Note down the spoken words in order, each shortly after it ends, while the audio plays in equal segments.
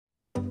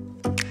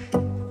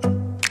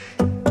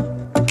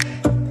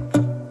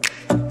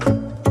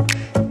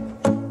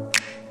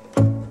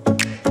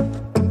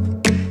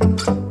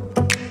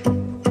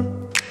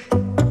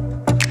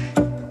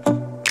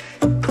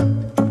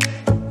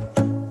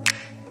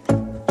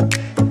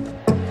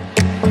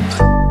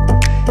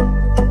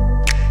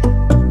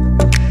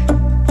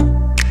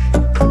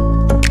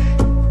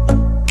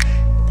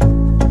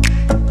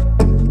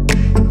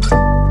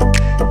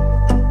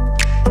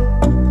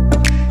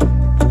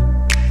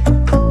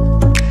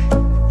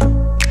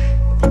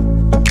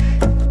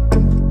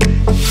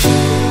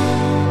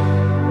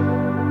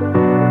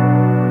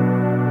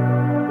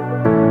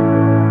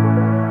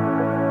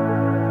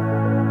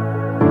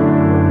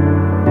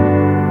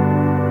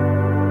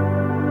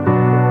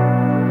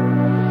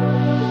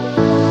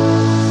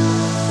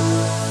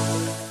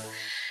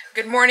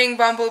morning,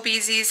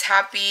 Bumblebeezies.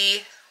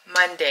 Happy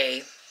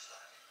Monday.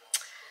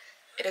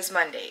 It is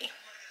Monday.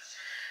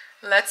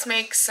 Let's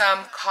make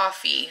some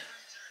coffee.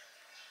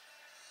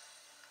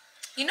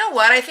 You know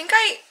what? I think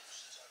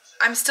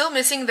I'm still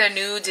missing the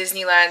new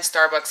Disneyland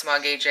Starbucks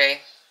mug, AJ.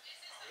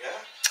 Yeah?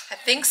 I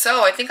think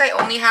so. I think I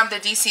only have the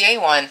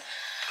DCA one,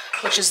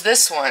 which is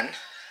this one.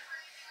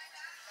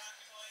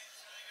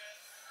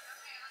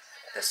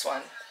 This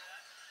one.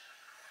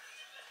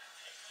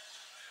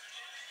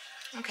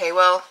 Okay,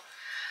 well,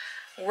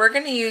 we're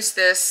going to use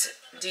this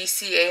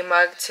DCA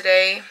mug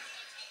today.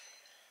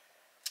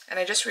 And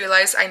I just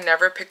realized I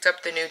never picked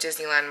up the new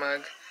Disneyland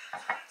mug.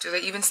 Do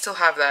they even still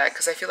have that?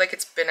 Because I feel like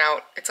it's been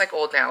out. It's like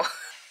old now.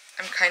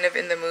 I'm kind of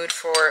in the mood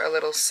for a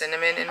little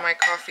cinnamon in my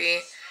coffee.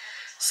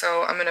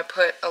 So I'm going to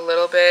put a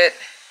little bit,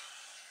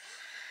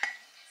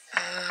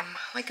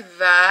 like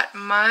that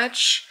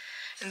much,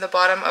 in the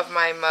bottom of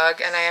my mug.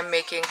 And I am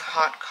making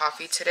hot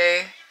coffee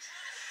today.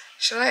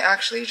 Should I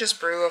actually just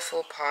brew a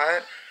full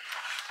pot?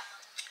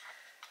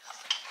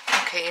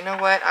 Okay, you know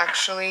what?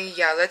 Actually,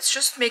 yeah, let's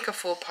just make a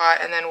full pot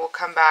and then we'll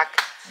come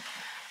back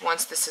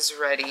once this is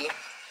ready.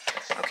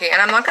 Okay,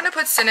 and I'm not going to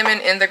put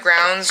cinnamon in the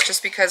grounds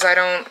just because I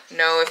don't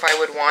know if I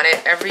would want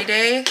it every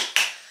day.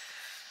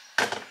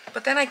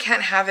 But then I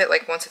can't have it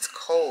like once it's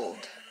cold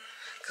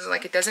because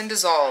like it doesn't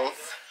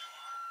dissolve.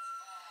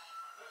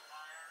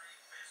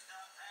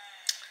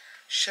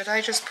 Should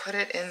I just put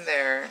it in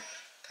there?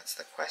 That's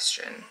the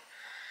question.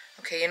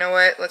 Okay, you know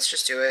what? Let's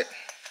just do it.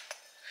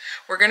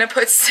 We're gonna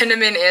put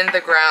cinnamon in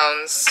the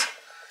grounds.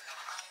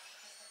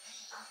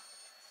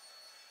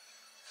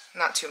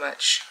 Not too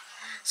much.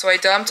 So I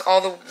dumped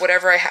all the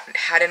whatever I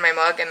had in my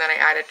mug and then I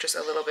added just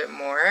a little bit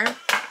more.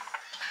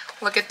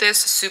 Look at this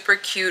super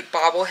cute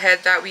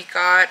bobblehead that we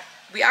got.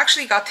 We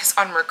actually got this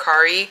on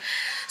Mercari.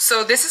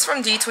 So this is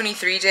from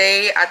D23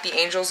 Day at the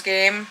Angels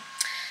game.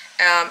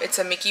 It's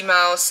a Mickey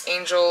Mouse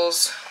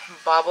Angels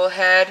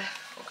bobblehead.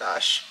 Oh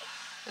gosh.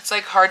 It's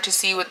like hard to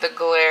see with the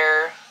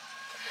glare.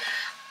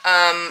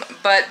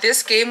 But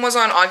this game was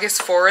on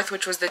August 4th,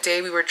 which was the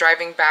day we were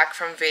driving back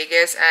from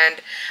Vegas,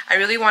 and I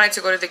really wanted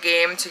to go to the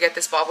game to get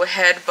this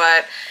bobblehead,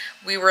 but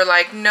we were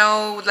like,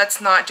 no,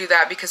 let's not do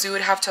that because we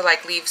would have to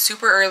like leave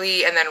super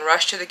early and then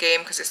rush to the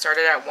game because it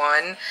started at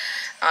 1,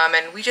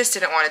 and we just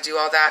didn't want to do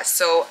all that.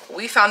 So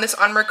we found this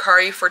on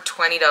Mercari for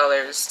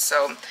 $20,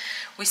 so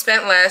we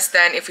spent less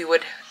than if we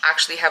would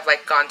actually have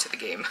like gone to the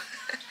game.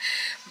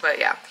 But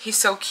yeah, he's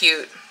so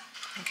cute.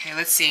 Okay,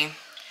 let's see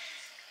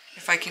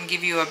if I can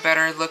give you a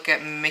better look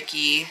at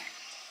Mickey.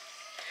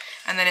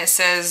 And then it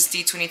says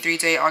D23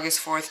 Day, August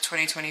 4th,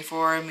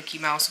 2024, Mickey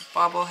Mouse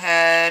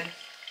bobblehead.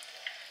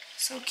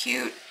 So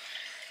cute.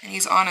 And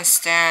he's on a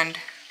stand.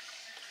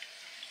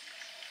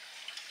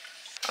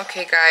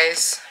 Okay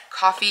guys,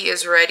 coffee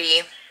is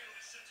ready.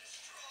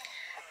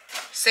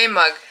 Same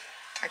mug.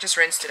 I just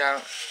rinsed it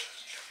out.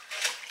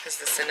 Because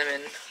the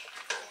cinnamon.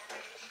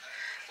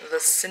 The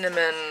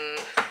cinnamon.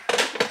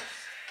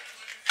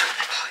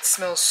 Oh, it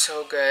smells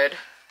so good.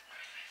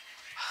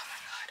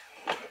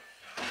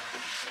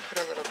 Put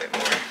a little bit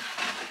more.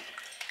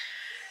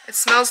 It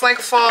smells like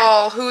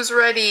fall. Who's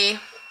ready?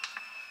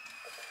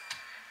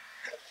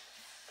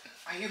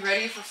 Are you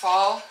ready for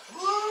fall?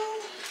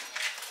 Woo!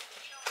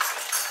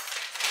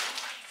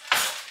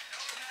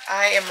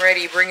 I am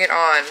ready. Bring it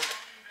on.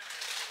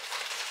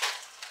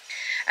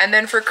 And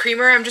then for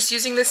creamer, I'm just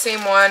using the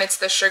same one. It's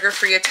the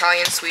sugar-free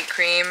Italian sweet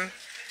cream. Oh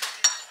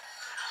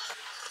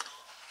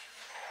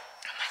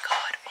my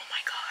god. Oh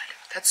my god.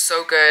 That's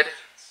so good.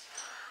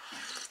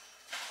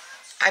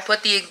 I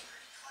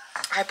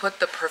put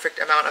the perfect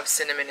amount of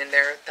cinnamon in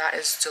there. That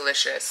is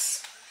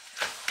delicious.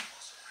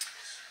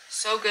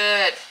 So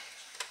good.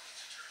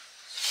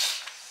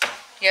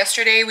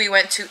 Yesterday we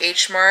went to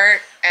H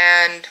Mart,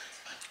 and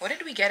what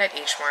did we get at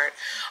H Mart?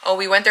 Oh,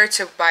 we went there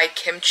to buy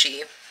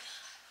kimchi.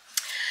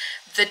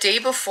 The day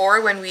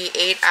before when we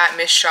ate at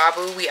Miss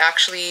Shabu, we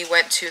actually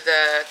went to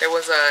there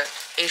was a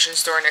Asian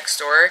store next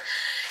door,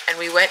 and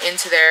we went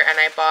into there and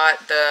I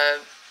bought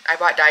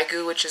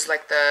daegu, which is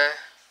like the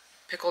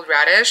pickled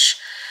radish,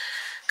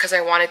 because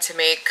I wanted to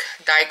make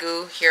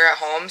daegu here at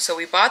home. So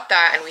we bought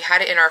that and we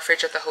had it in our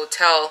fridge at the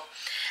hotel.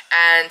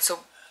 And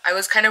so I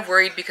was kind of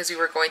worried because we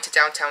were going to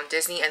downtown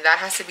Disney and that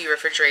has to be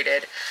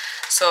refrigerated.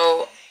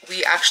 So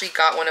we actually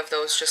got one of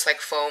those just like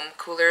foam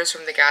coolers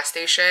from the gas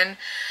station.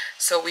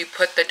 So we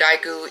put the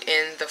daegu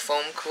in the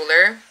foam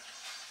cooler.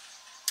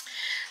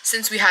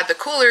 Since we had the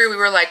cooler, we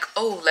were like,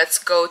 oh, let's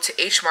go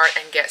to H Mart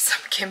and get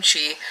some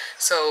kimchi.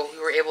 So we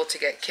were able to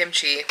get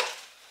kimchi.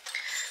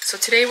 So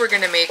today we're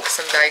going to make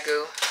some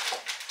daegu.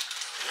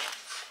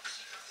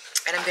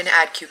 And I'm going to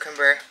add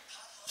cucumber.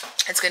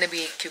 It's going to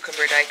be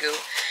cucumber daegu.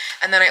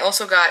 And then I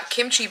also got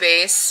kimchi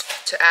base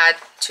to add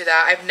to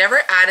that. I've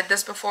never added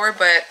this before,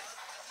 but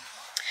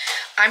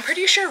I'm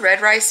pretty sure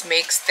Red Rice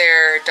makes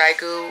their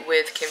daegu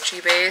with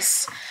kimchi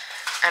base.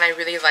 And I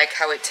really like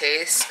how it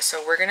tastes.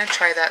 So we're going to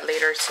try that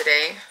later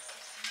today.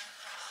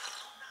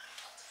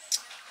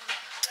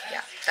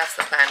 Yeah, that's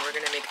the plan. We're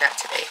going to make that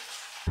today.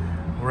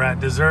 We're at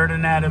Dessert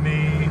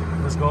Anatomy.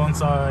 Let's go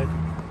inside.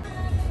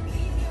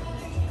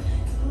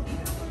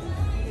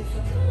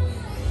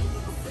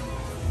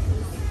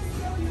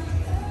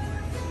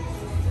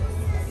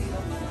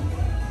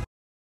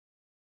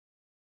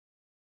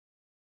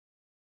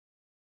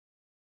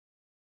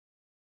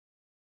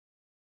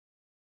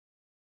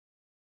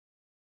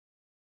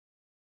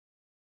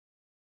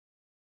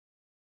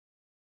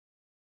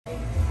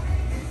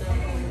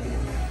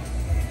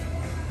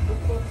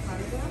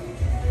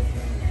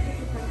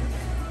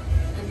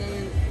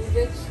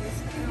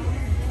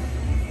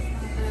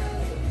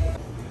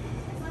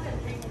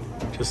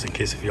 Just in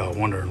case if y'all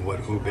wondering what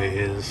ube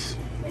is,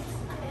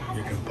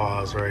 you can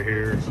pause right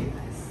here.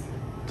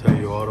 Tell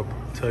you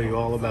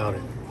all about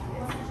it.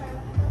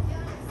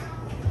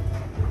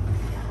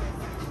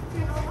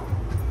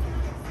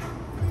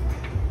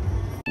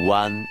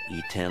 One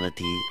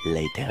eternity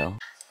later.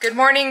 Good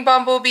morning,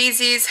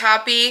 Bumblebeezies.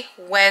 Happy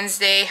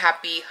Wednesday.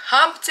 Happy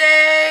hump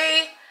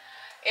day.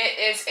 It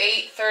is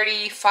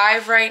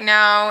 8:35 right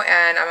now,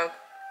 and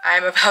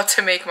I'm about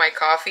to make my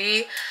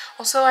coffee.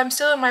 Also, I'm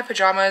still in my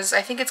pajamas.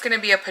 I think it's gonna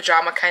be a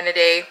pajama kind of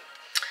day.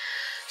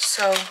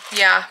 So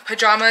yeah,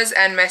 pajamas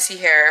and messy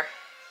hair.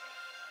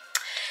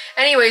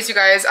 Anyways, you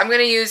guys, I'm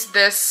gonna use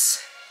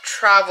this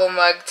travel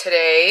mug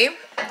today.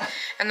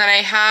 And then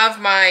I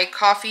have my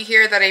coffee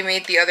here that I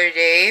made the other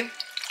day.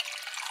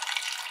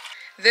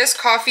 This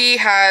coffee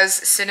has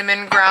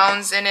cinnamon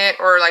grounds in it,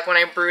 or like when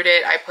I brewed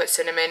it, I put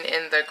cinnamon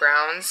in the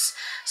grounds.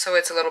 So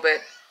it's a little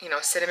bit, you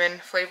know, cinnamon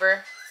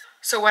flavor.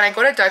 So when I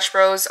go to Dutch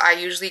Bros, I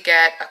usually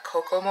get a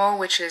Kokomo,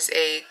 which is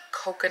a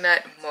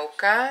coconut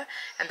mocha.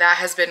 And that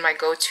has been my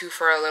go-to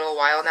for a little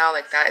while now.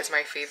 Like, that is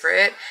my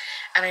favorite.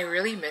 And I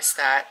really miss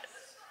that.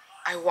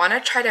 I want to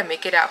try to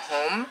make it at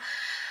home.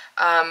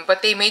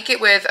 But they make it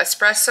with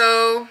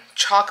espresso,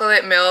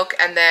 chocolate milk,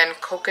 and then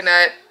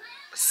coconut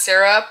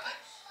syrup.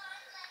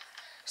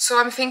 So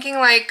I'm thinking,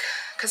 like,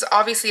 because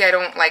obviously I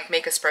don't like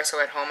make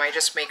espresso at home, I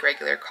just make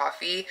regular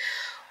coffee.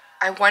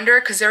 I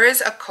wonder, because there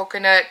is a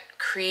coconut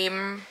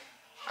creamer.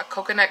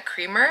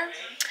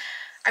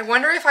 I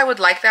wonder if I would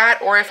like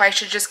that, or if I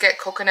should just get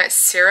coconut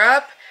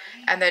syrup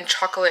and then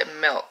chocolate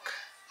milk.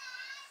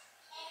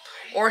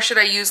 Or should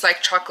I use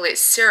like chocolate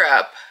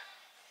syrup?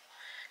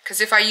 Because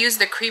if I use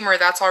the creamer,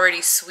 that's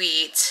already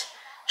sweet.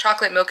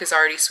 Chocolate milk is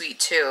already sweet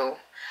too.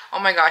 Oh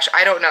my gosh,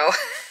 I don't know.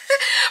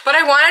 But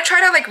I want to try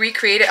to like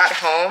recreate it at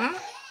home.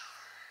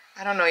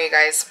 I don't know, you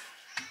guys.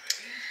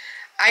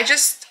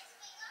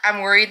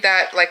 I'm worried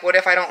that, like, what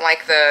if I don't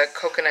like the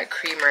coconut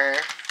creamer?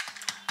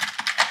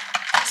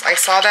 So I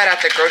saw that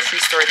at the grocery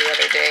store the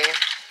other day.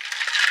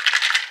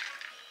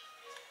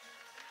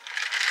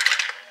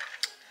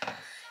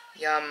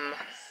 Yum.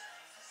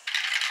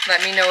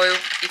 Let me know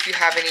if you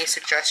have any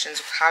suggestions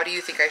of how do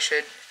you think I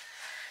should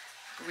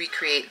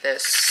recreate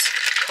this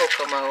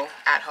Kokomo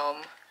at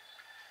home.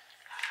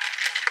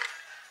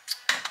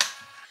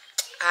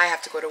 I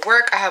have to go to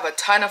work. I have a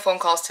ton of phone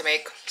calls to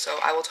make, so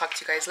I will talk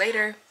to you guys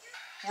later.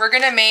 We're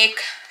gonna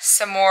make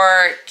some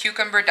more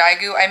cucumber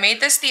daegu. I made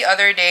this the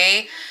other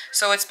day,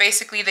 so it's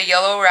basically the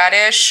yellow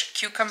radish,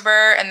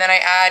 cucumber, and then I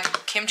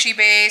add kimchi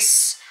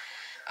base,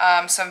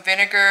 some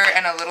vinegar,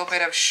 and a little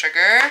bit of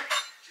sugar.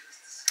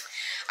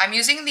 I'm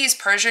using these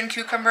Persian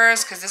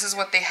cucumbers because this is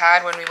what they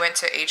had when we went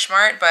to H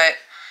Mart, but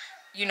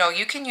you know,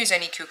 you can use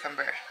any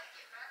cucumber.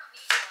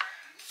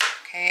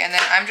 Okay, and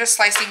then I'm just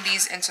slicing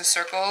these into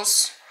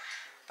circles.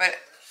 But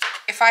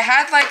if I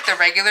had like the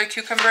regular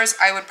cucumbers,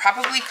 I would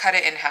probably cut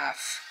it in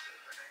half.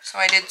 So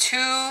I did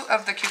 2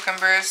 of the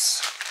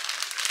cucumbers.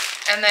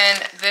 And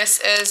then this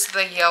is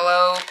the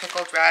yellow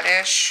pickled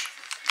radish.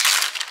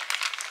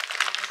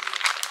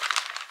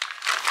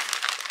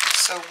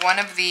 So 1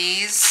 of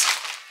these.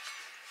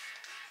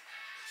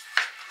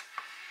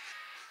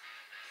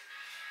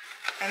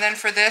 And then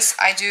for this,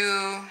 I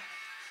do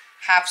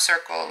half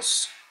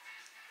circles.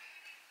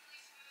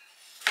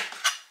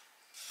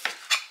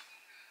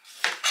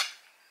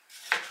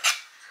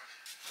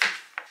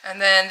 And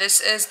then this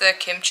is the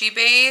kimchi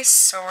base,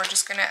 so we're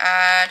just gonna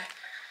add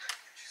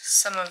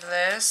some of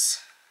this.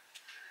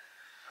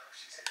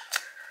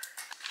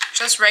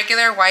 Just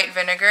regular white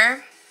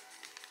vinegar.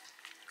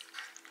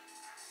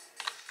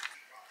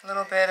 A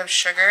little bit of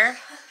sugar.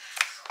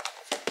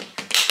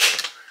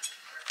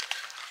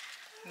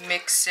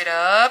 Mix it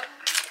up.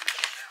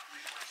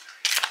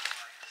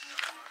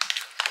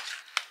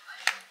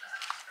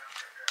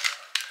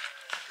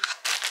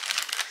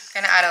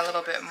 Gonna add a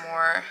little bit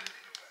more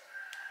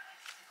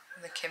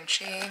of the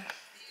kimchi.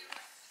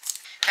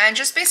 And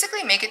just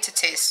basically make it to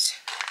taste.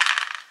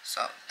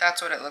 So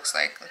that's what it looks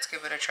like. Let's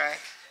give it a try.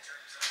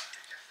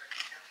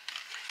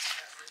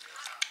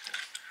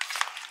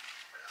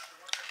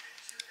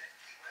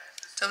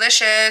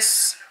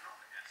 Delicious.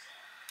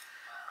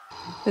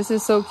 This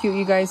is so cute,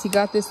 you guys. He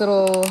got this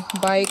little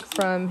bike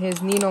from his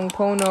Ninong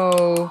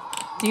Pono.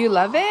 Do you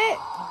love it?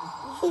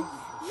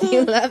 Do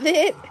you love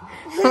it?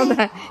 Hold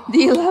on. Do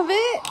you love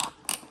it?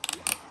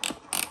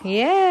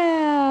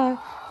 Yeah.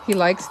 He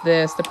likes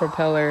this, the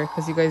propeller,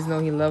 because you guys know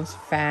he loves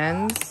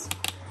fans.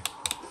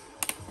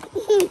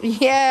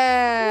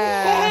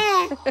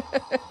 Yeah.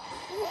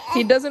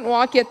 He doesn't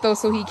walk yet though,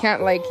 so he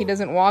can't he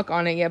doesn't walk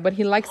on it yet, but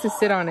he likes to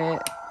sit on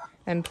it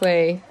and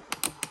play.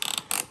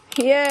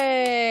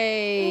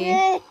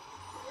 Yay!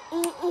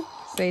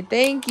 Say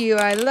thank you,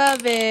 I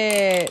love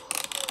it.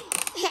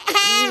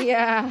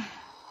 Yeah.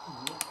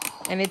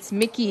 And it's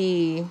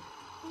Mickey.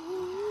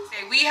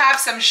 Okay, we have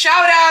some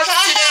shout outs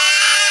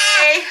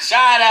today.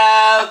 Shout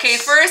out. Okay,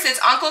 first it's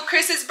Uncle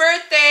Chris's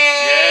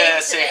birthday. Yeah,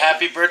 say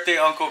happy birthday,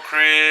 Uncle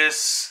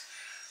Chris.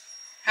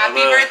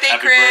 Happy birthday,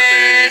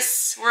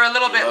 Chris. We're a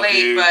little bit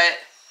late, but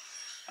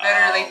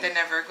Better late than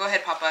never. Go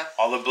ahead, Papa.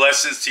 All the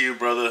blessings to you,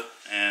 brother,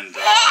 and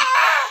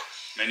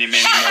many,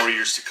 many more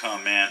years to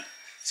come, man.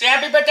 Say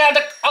happy birthday,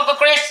 Uncle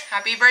Chris.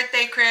 Happy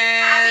birthday, Chris.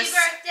 Happy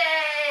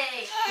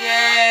birthday.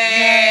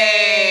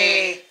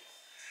 Yay.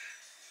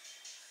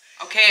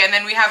 Okay, and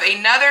then we have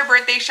another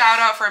birthday shout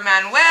out for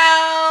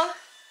Manuel.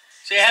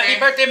 Say happy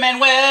birthday,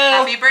 Manuel.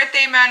 Happy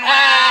birthday, Manuel.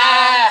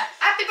 Ah.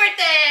 Happy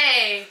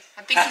birthday.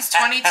 I think he's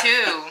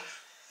 22.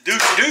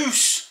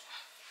 Deuce.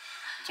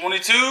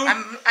 22?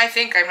 I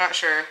think, I'm not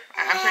sure.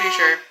 I'm pretty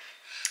sure.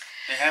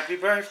 Say happy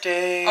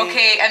birthday.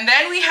 Okay, and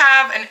then we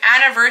have an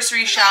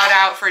anniversary shout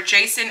out for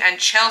Jason and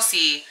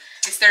Chelsea.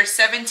 It's their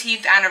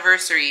 17th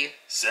anniversary.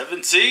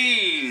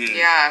 17.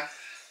 Yeah.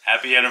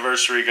 Happy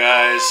anniversary,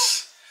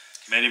 guys.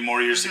 Many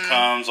more years to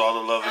come. All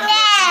the love and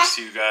blessings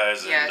to you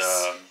guys. Yes.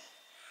 And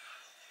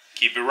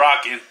keep it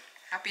rocking.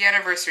 Happy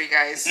anniversary,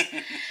 guys.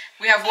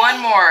 We have one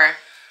more.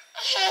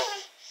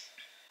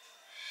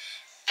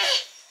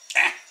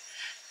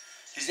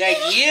 Is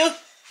that you?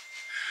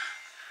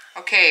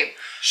 Okay,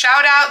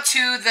 shout out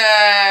to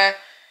the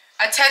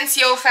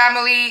Atencio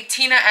family,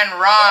 Tina and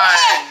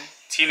Ron.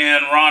 Tina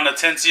and Ron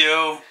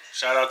Atencio.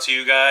 Shout out to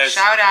you guys.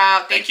 Shout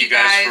out. Thank you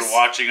guys for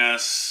watching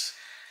us.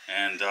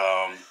 And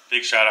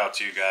big shout out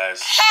to you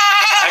guys.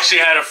 I actually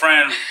had a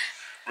friend,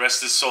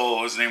 rest his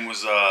soul. His name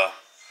was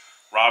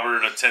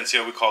Robert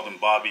Atencio. We called him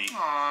Bobby.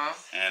 Aww.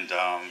 And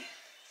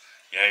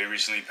yeah, he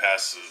recently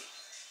passed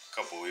a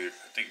couple of years,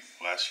 I think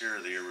last year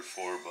or the year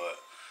before. But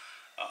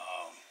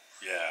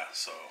yeah,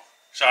 so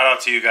shout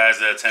out to you guys,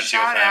 the Atencio family.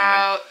 Shout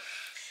out.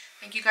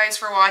 Thank you guys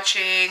for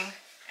watching.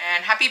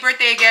 And happy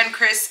birthday again,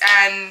 Chris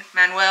and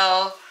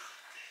Manuel.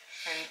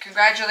 And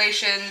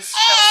congratulations,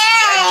 Chelsea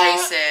and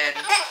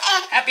Jason.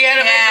 Happy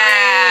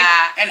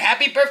anniversary and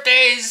happy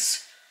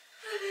birthdays.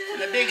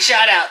 And a big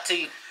shout out to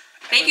you.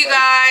 Thank you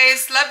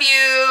guys. Love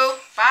you.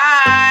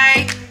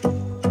 Bye.